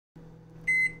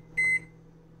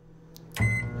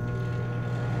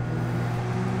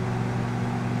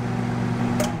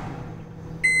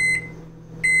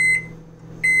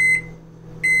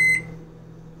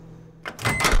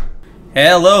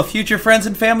Hello, future friends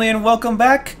and family, and welcome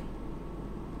back.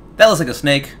 That looks like a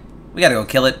snake. We gotta go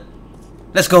kill it.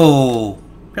 Let's go.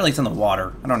 Apparently it's in the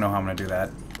water. I don't know how I'm gonna do that.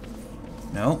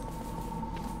 Nope.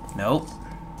 Nope.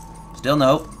 Still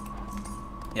nope.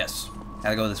 Yes.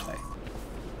 Gotta go this way.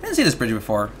 I didn't see this bridge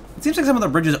before. It seems like some of the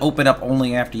bridges open up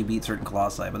only after you beat certain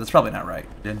Colossi, but that's probably not right.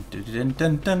 Dun, dun, dun,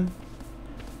 dun, dun.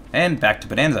 And back to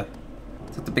Bonanza.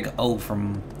 It's like the big O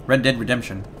from Red Dead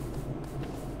Redemption.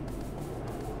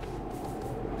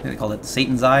 I think they call it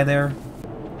Satan's Eye there.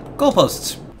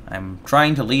 Goalposts. I'm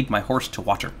trying to lead my horse to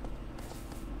water.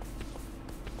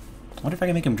 I wonder if I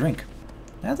can make him drink.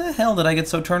 How the hell did I get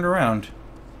so turned around?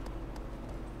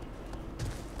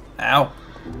 Ow.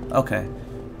 Okay.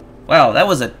 Wow, that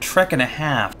was a trek and a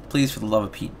half. Please, for the love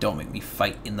of Pete, don't make me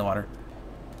fight in the water.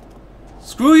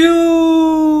 Screw you!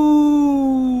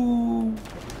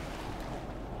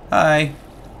 Hi.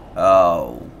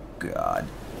 Oh, God.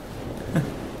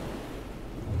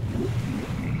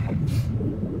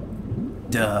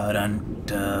 Dun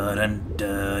dun dun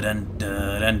dun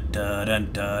dun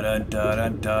dun dun dun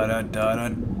dun dun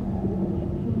dun.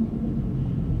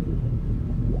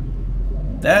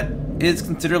 That is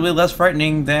considerably less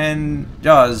frightening than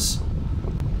Jaws.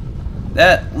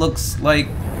 That looks like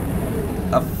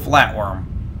a flatworm,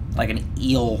 like an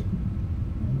eel,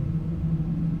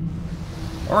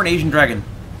 or an Asian dragon.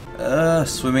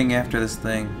 Swimming after this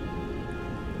thing.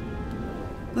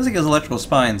 Looks like he has electrical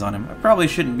spines on him. I probably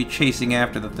shouldn't be chasing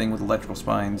after the thing with electrical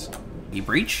spines. He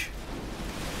breach?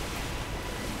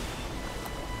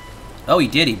 Oh, he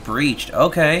did. He breached.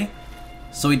 Okay.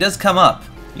 So he does come up.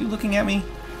 Are you looking at me?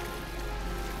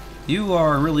 You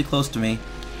are really close to me.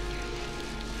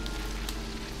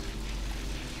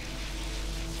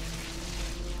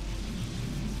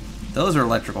 Those are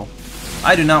electrical.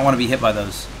 I do not want to be hit by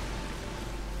those.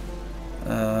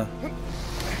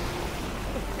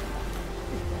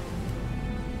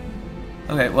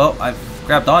 Okay, well, I've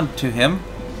grabbed onto him,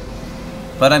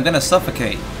 but I'm gonna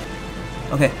suffocate.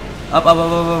 Okay, up, up,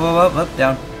 up, up, up, up, up,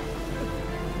 down.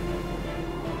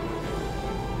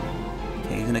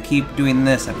 Okay, he's gonna keep doing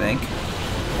this, I think.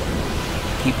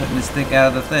 Keep putting his stick out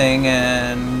of the thing,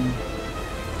 and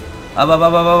up, up,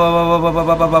 up, up, up, up, up,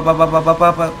 up, up, up, up, up, up, up,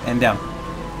 up, up, and down.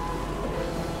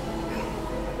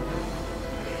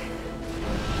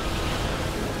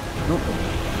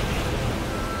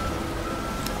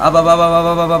 Up, up, up, up,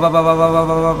 up, up, up, up, up, up,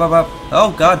 up, up, up.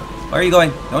 Oh God, where are you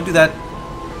going? Don't do that.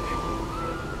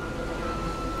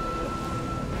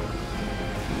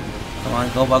 Come on,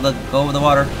 go over the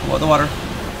water. Go over the water.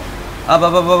 Up,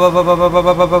 up, up, up, up, up, up,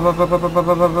 up, up, up, up, up, up, up,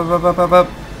 up, up, up, up, up.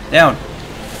 Down.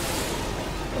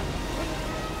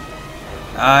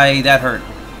 That hurt.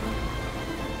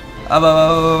 Up, up,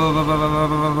 up, up,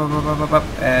 up, up, up, up,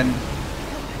 and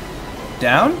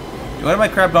down. What am I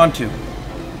grabbed onto?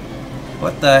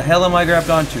 What the hell am I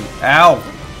grabbed onto? Ow!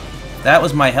 That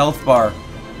was my health bar.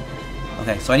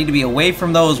 Okay, so I need to be away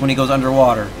from those when he goes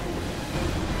underwater.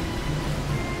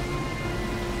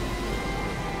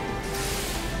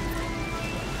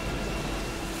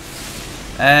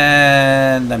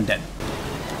 And I'm dead.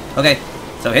 Okay,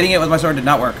 so hitting it with my sword did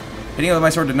not work. Hitting it with my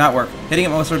sword did not work. Hitting it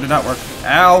with my sword did not work.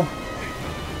 Ow!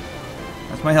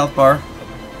 That's my health bar.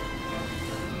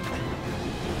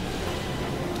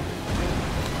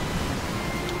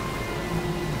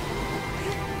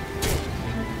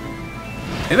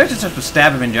 Maybe I just have to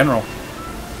stab him in general.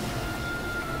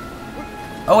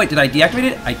 Oh wait, did I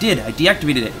deactivate it? I did. I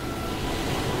deactivated it.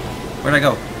 Where'd I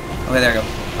go? Okay, there I go.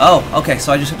 Oh, okay,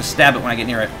 so I just have to stab it when I get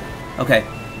near it. Okay.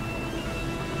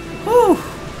 Whew.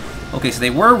 Okay, so they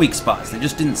were weak spots. They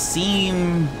just didn't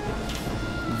seem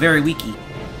very weaky.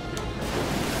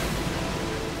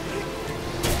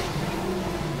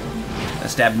 I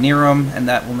stab near them, and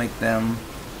that will make them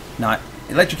not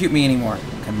electrocute me anymore.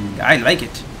 I like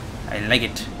it. I like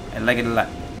it. I like it a lot.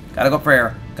 Gotta go up for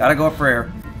air. Gotta go up for air.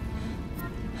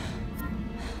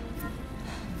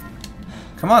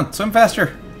 Come on, swim faster.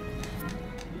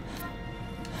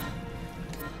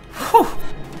 Whew.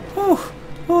 Whew.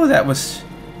 Whew, that was...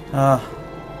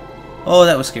 oh,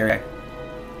 that was scary.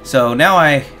 So now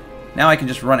I can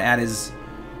just run at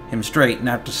him straight and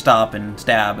not have to stop and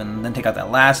stab and then take out that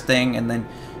last thing and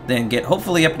then get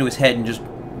hopefully up into his head and just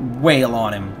wail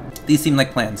on him. These seem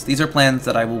like plans. These are plans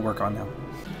that I will work on now.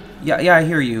 Yeah, I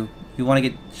hear you. You want to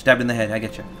get stabbed in the head. I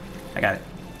get you. I got it.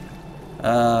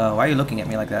 Why are you looking at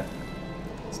me like that?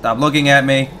 Stop looking at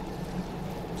me.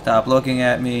 Stop looking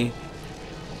at me.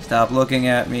 Stop looking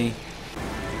at me.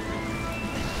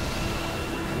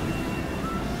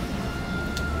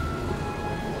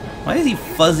 Why is he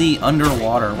fuzzy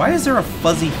underwater? Why is there a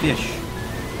fuzzy fish?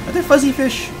 Are there fuzzy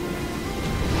fish?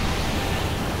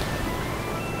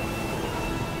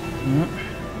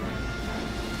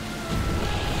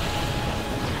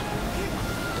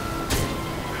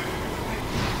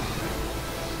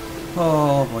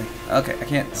 Oh boy. Okay, I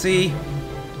can't see.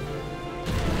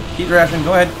 Keep crashing.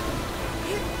 Go ahead.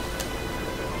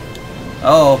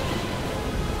 Oh.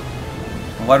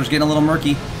 The water's getting a little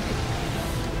murky.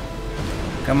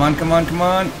 Come on, come on, come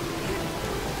on.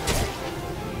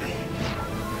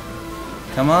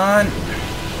 Come on.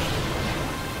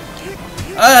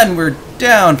 And we're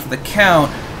down for the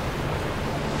count.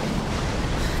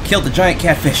 Killed the giant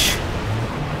catfish.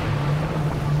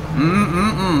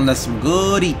 That's some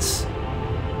good eats.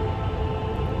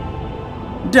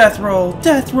 Death roll,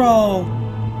 death roll.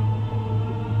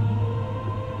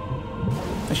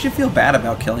 I should feel bad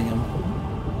about killing him.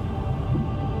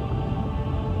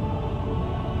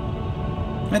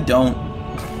 I don't.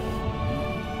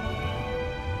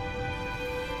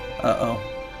 Uh-oh.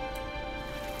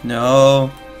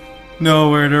 No.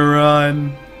 Nowhere to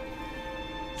run.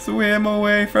 Swim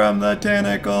away from the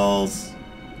tentacles.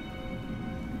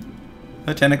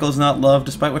 The tentacle's not love,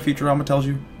 despite what Futurama tells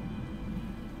you.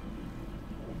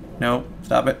 No.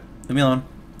 Stop it. Leave me alone.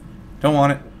 Don't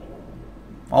want it.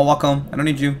 I'll walk home. I don't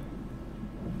need you.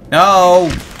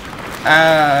 No!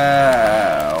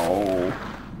 Ow.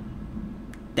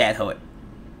 Dad ho it.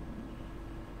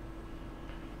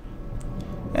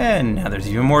 And now there's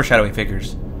even more shadowy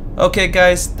figures. Okay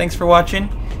guys, thanks for watching.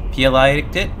 If you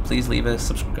liked it, please leave a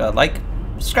like,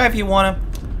 subscribe if you wanna,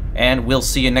 and we'll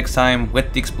see you next time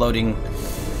with the exploding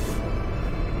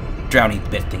drowny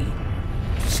bit thingy.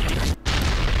 Sticky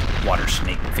water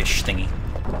snake fish thingy.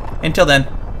 Until then,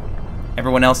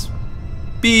 everyone else,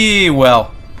 be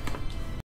well.